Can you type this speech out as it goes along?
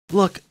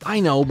Look, I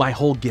know my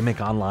whole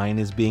gimmick online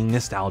is being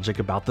nostalgic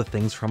about the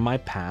things from my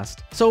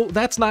past, so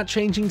that's not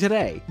changing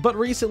today. But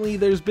recently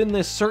there's been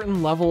this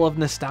certain level of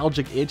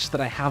nostalgic itch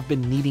that I have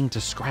been needing to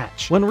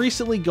scratch. When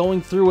recently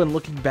going through and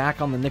looking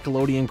back on the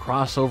Nickelodeon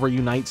crossover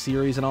Unite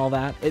series and all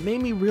that, it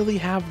made me really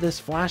have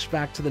this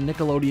flashback to the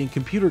Nickelodeon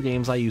computer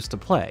games I used to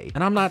play.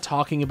 And I'm not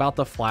talking about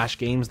the Flash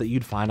games that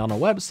you'd find on a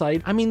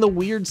website, I mean the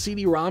weird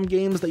CD-ROM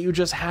games that you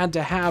just had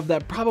to have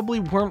that probably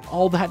weren't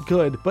all that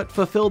good, but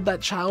fulfilled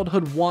that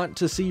childhood want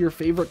to see your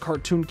favorite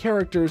cartoon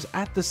characters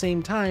at the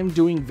same time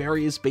doing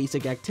various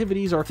basic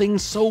activities or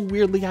things so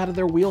weirdly out of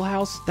their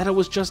wheelhouse that it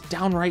was just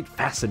downright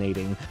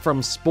fascinating.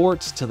 From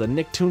sports to the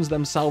Nicktoons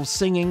themselves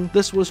singing,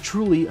 this was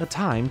truly a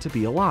time to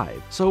be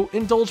alive. So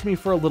indulge me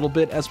for a little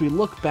bit as we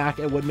look back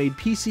at what made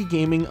PC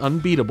gaming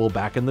unbeatable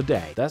back in the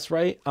day. That's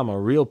right, I'm a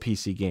real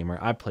PC gamer.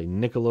 I play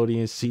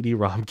Nickelodeon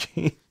CD-ROM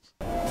games.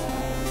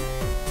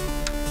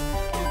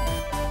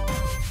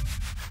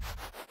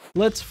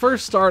 Let's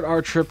first start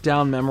our trip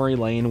down memory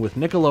lane with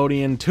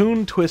Nickelodeon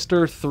Toon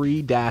Twister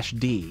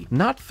 3-D.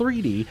 Not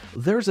 3D,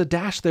 there's a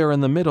dash there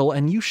in the middle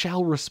and you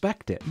shall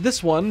respect it.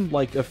 This one,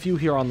 like a few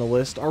here on the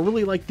list, are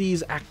really like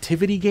these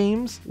activity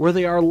games, where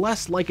they are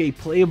less like a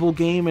playable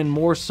game and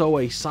more so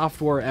a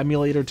software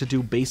emulator to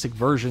do basic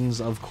versions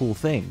of cool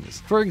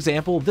things. For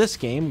example, this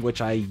game,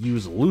 which I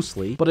use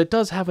loosely, but it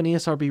does have an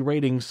ESRB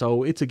rating,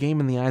 so it's a game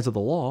in the eyes of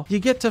the law, you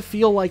get to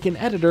feel like an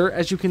editor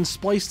as you can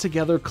splice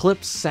together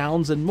clips,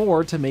 sounds, and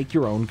more to make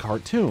your own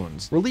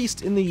cartoons.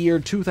 Released in the year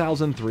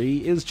 2003,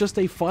 is just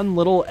a fun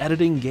little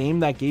editing game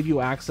that gave you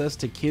access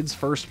to kids'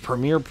 first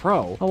Premiere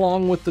Pro,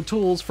 along with the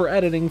tools for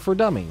editing for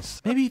dummies.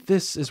 Maybe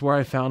this is where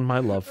I found my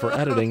love for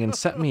editing and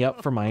set me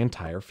up for my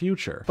entire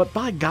future. But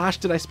by gosh,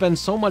 did I spend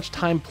so much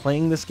time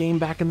playing this game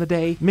back in the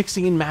day,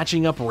 mixing and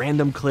matching up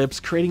random clips,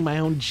 creating my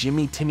own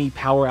Jimmy Timmy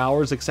Power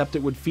Hours, except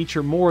it would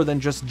feature more than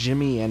just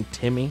Jimmy and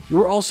Timmy. You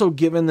were also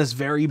given this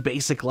very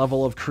basic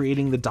level of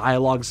creating the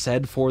dialogue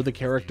said for the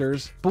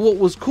characters. But what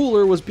was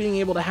cooler was being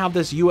able to have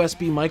this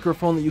USB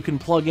microphone that you can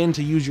plug in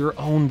to use your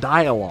own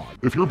dialogue.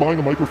 If you're buying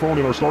a microphone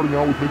and are starting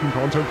out with making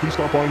content, please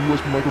stop buying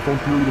USB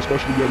microphones, period,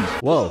 especially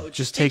Yetis. Whoa,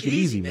 just take it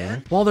easy,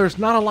 man. While there's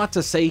not a lot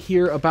to say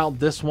here about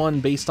this one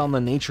based on the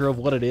nature of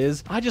what it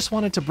is, I just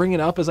wanted to bring it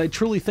up as I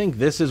truly think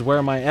this is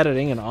where my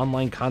editing and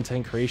online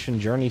content creation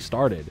journey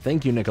started.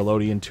 Thank you,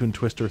 Nickelodeon Toon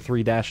Twister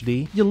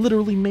 3-D. You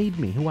literally made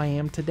me who I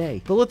am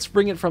today. But let's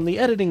bring it from the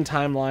editing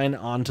timeline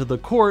onto the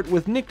court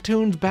with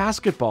Nicktoons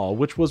Basketball,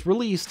 which was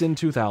released in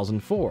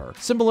 2004.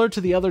 Similar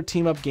to the other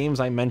team-up games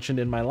I mentioned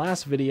in my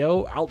last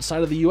video,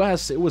 outside of the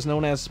US, it was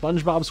known as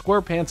SpongeBob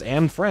SquarePants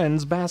and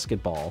Friends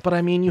Basketball. But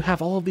I mean, you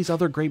have all of these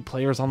other great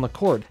players on the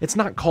court. It's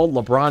not called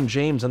LeBron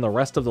James and the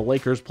rest of the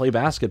Lakers play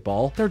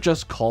basketball, they're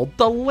just called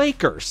the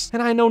Lakers.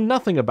 And I know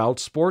nothing about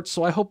sports,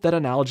 so I hope that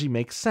analogy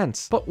makes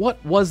sense. But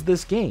what was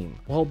this game?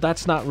 Well,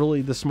 that's not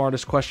really the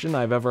smartest question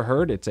I've ever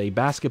heard. It's a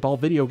basketball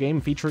video game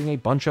featuring a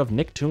bunch of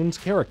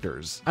Nicktoons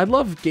characters. I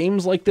love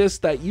games like this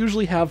that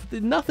usually have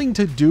nothing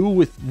to do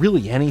with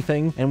really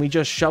anything, and we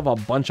just shove a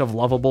bunch of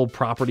lovable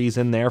properties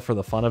in there for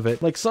the fun of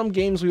it. Like some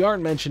games we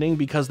aren't mentioning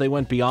because they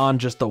went beyond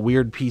just the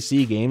weird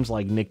PC games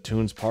like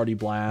Nicktoons Party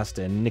Blast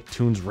and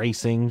Nicktoons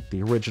Racing,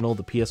 the original,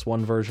 the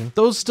PS1 version.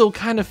 Those still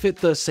kind of fit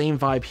the same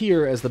vibe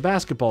here as the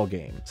basketball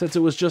game, since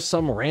it was just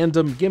some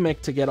random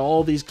gimmick to get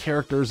all these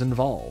characters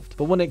involved.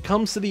 But when it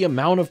comes to the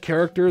amount of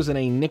characters in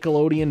a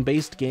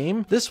Nickelodeon-based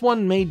game, this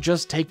one may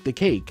just take the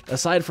cake.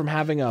 Aside from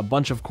having a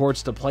bunch of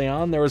courts to play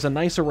on, there is a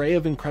nice array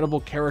of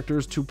incredible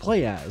characters to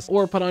play as,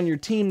 or put on your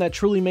team that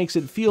truly makes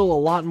it feel a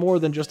lot more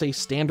than just a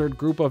standard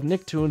group of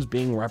Nicktoons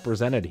being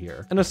represented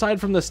here. And aside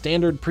from the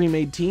standard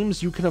pre-made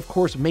teams, you can of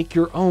course make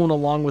your own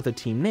along with a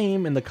team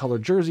name and the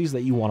colored jerseys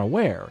that you want to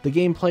wear. The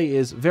gameplay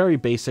is very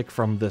basic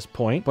from this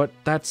point, but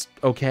that's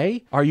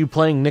okay. Are you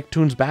playing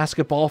Nicktoons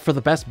Basketball for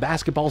the best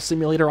basketball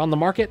simulator on the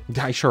market?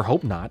 I sure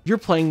hope not. You're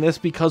playing this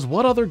because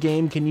what other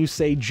game can you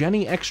say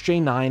Jenny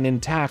XJ9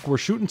 and Tack were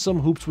shooting some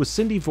hoops with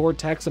Cindy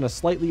Vortex and a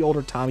slightly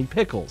older Tommy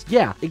Pickles?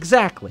 Yeah,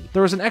 exactly.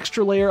 There was an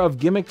extra layer of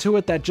gimmick to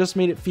it that just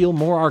made it feel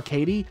more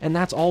arcadey, and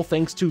that's all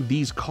thanks to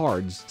these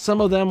cards.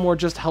 Some of them were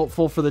just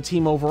helpful for the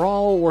team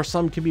overall, or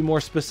some can be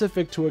more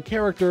specific to a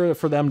character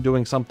for them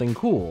doing something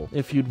cool,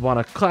 if you'd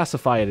want to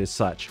classify it as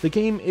such. The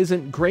game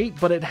isn't great,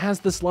 but it has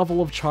this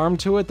level of charm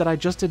to it that I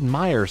just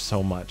admire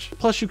so much.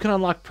 Plus you can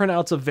unlock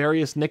printouts of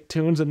various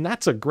Nicktoons, and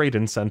that's a great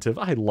incentive.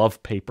 I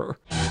love paper.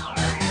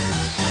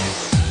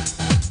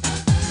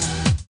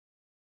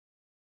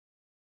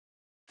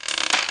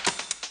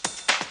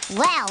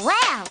 Well.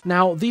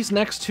 Now, these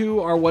next two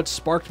are what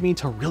sparked me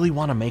to really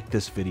want to make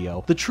this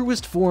video. The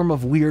truest form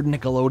of weird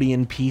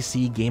Nickelodeon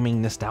PC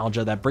gaming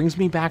nostalgia that brings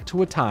me back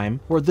to a time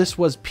where this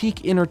was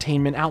peak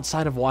entertainment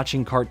outside of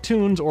watching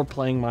cartoons or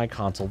playing my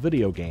console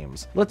video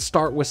games. Let's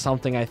start with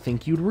something I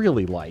think you'd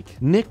really like.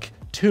 Nicktoons.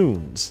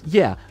 Nicktoons.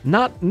 Yeah,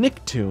 not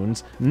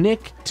Nicktoons,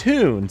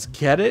 Nicktoons.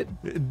 Get it?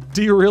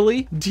 Do you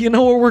really? Do you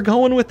know where we're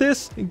going with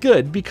this?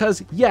 Good,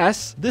 because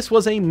yes, this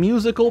was a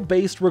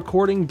musical-based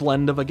recording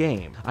blend of a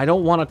game. I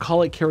don't want to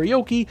call it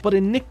karaoke, but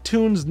in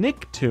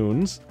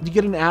Nicktoons, you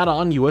get an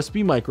add-on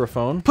USB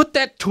microphone. Put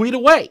that tweet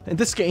away! And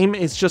this game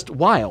is just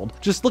wild.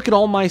 Just look at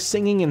all my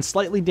singing and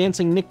slightly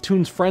dancing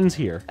Nicktoons friends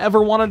here.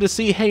 Ever wanted to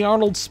see Hey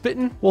Arnold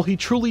spittin'? Well, he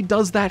truly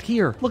does that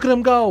here. Look at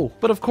him go!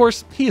 But of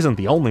course, he isn't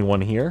the only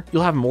one here.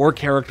 You'll have more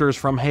characters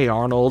from Hey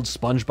Arnold,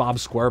 SpongeBob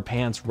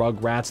SquarePants,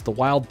 Rugrats, The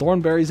Wild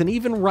Thornberrys, and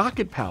even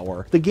Rocket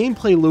Power. The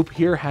gameplay loop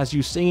here has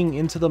you singing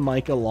into the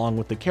mic along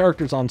with the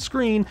characters on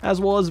screen,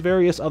 as well as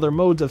various other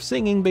modes of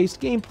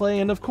singing-based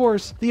gameplay, and of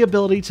course, the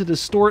ability to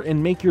distort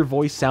and make your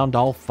voice sound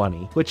all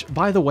funny. Which,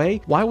 by the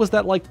way, why was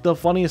that like the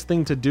funniest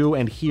thing to do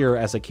and hear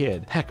as a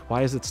kid? Heck,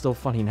 why is it still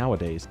funny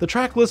nowadays? The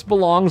track list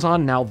belongs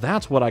on Now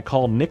That's What I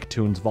Call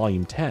Nicktoons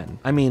Volume 10.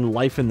 I mean,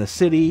 Life in the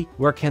City,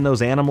 Where Can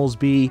Those Animals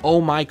Be?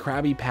 Oh My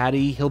Krabby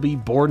Patty, He'll Be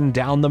Boarding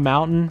Down the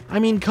Mountain. I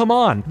mean, come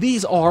on,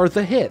 these are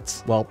the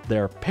hits. Well,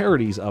 they're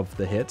parodies of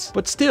the hits,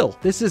 but still,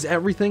 this is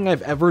everything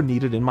I've ever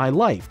needed in my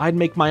life. I'd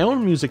make my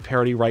own music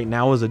parody right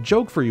now as a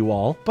joke for you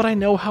all, but I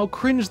know how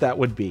cringe that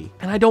would be,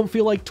 and I don't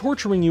feel like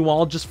torturing you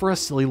all just for a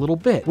silly little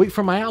bit. Wait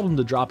for my album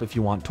to drop if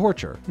you want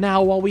torture.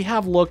 Now, while we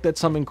have looked at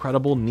some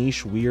incredible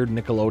niche, weird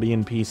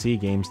Nickelodeon PC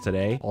games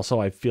today, also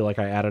I feel like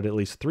I added at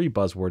least 3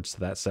 buzzwords to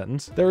that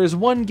sentence, there is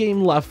one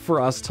game left for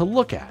us to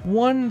look at.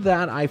 One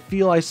that I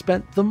feel I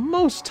spent the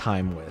most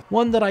time with.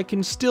 One that I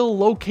can still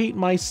locate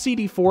my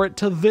CD for it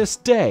to this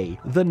day.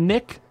 The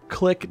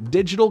Click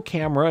digital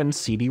camera and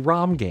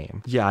CD-ROM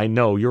game. Yeah, I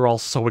know, you're all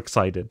so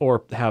excited,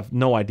 or have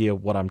no idea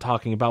what I'm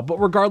talking about, but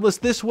regardless,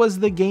 this was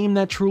the game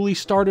that truly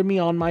started me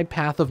on my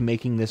path of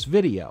making this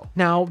video.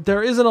 Now,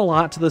 there isn't a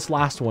lot to this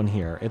last one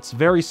here. It's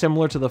very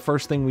similar to the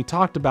first thing we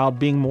talked about,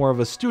 being more of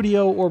a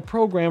studio or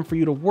program for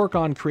you to work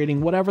on creating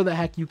whatever the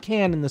heck you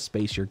can in the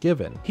space you're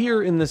given.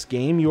 Here in this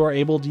game, you are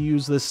able to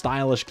use this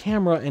stylish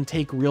camera and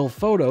take real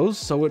photos,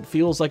 so it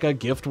feels like a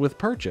gift with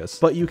purchase.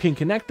 But you can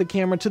connect the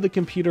camera to the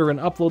computer and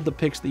upload the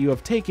pics that you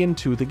have taken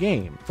to the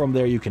game. From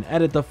there, you can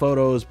edit the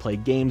photos, play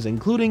games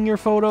including your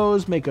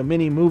photos, make a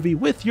mini movie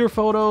with your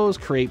photos,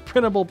 create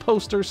printable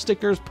posters,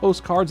 stickers,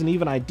 postcards, and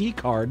even ID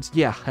cards.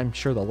 Yeah, I'm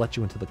sure they'll let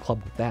you into the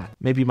club with that.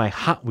 Maybe my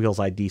Hot Wheels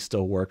ID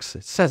still works.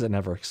 It says it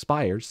never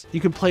expires. You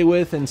can play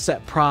with and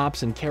set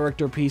props and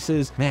character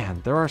pieces.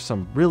 Man, there are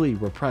some really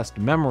repressed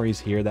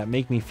memories here that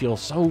make me feel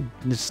so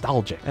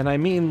nostalgic. And I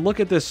mean, look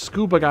at this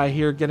scuba guy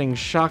here getting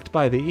shocked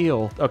by the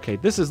eel. Okay,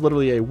 this is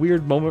literally a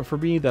weird moment for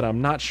me that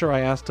I'm not sure I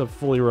asked to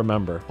fully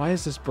remember. Why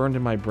is this burned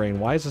in my brain?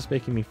 Why is this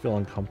making me feel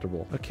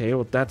uncomfortable? Okay,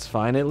 well, that's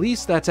fine. At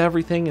least that's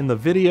everything and the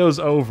video's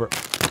over.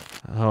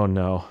 Oh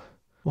no.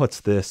 What's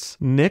this?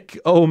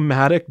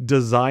 Nick-O-Matic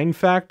Design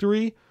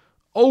Factory?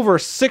 Over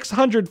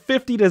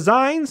 650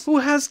 designs? Who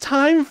has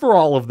time for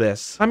all of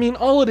this? I mean,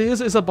 all it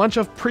is a bunch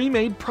of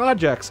pre-made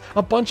projects,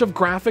 a bunch of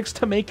graphics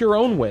to make your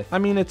own with. I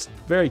mean, it's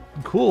very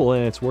cool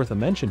and it's worth a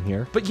mention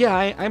here. But yeah,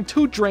 I'm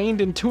too drained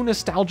and too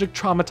nostalgic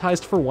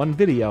traumatized for one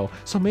video,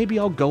 so maybe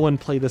I'll go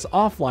and play this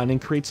offline and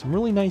create some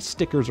really nice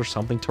stickers or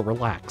something to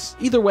relax.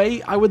 Either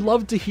way, I would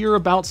love to hear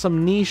about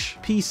some niche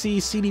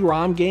PC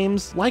CD-ROM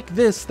games like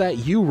this that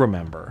you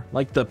remember,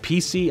 like the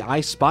PC I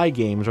Spy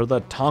games or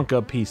the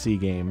Tonka PC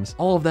games.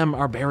 All of them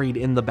are buried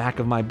in the back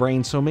of my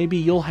brain, so maybe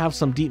you'll have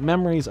some deep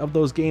memories of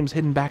those games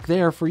hidden back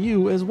there for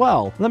you as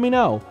well. Let me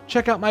know.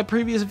 Check out my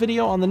previous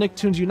video on the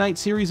Nicktoons Unite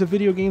series of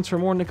video games for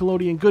more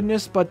Nickelodeon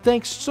goodness, but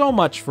thanks so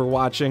much for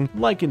watching.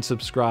 Like and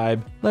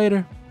subscribe.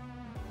 Later.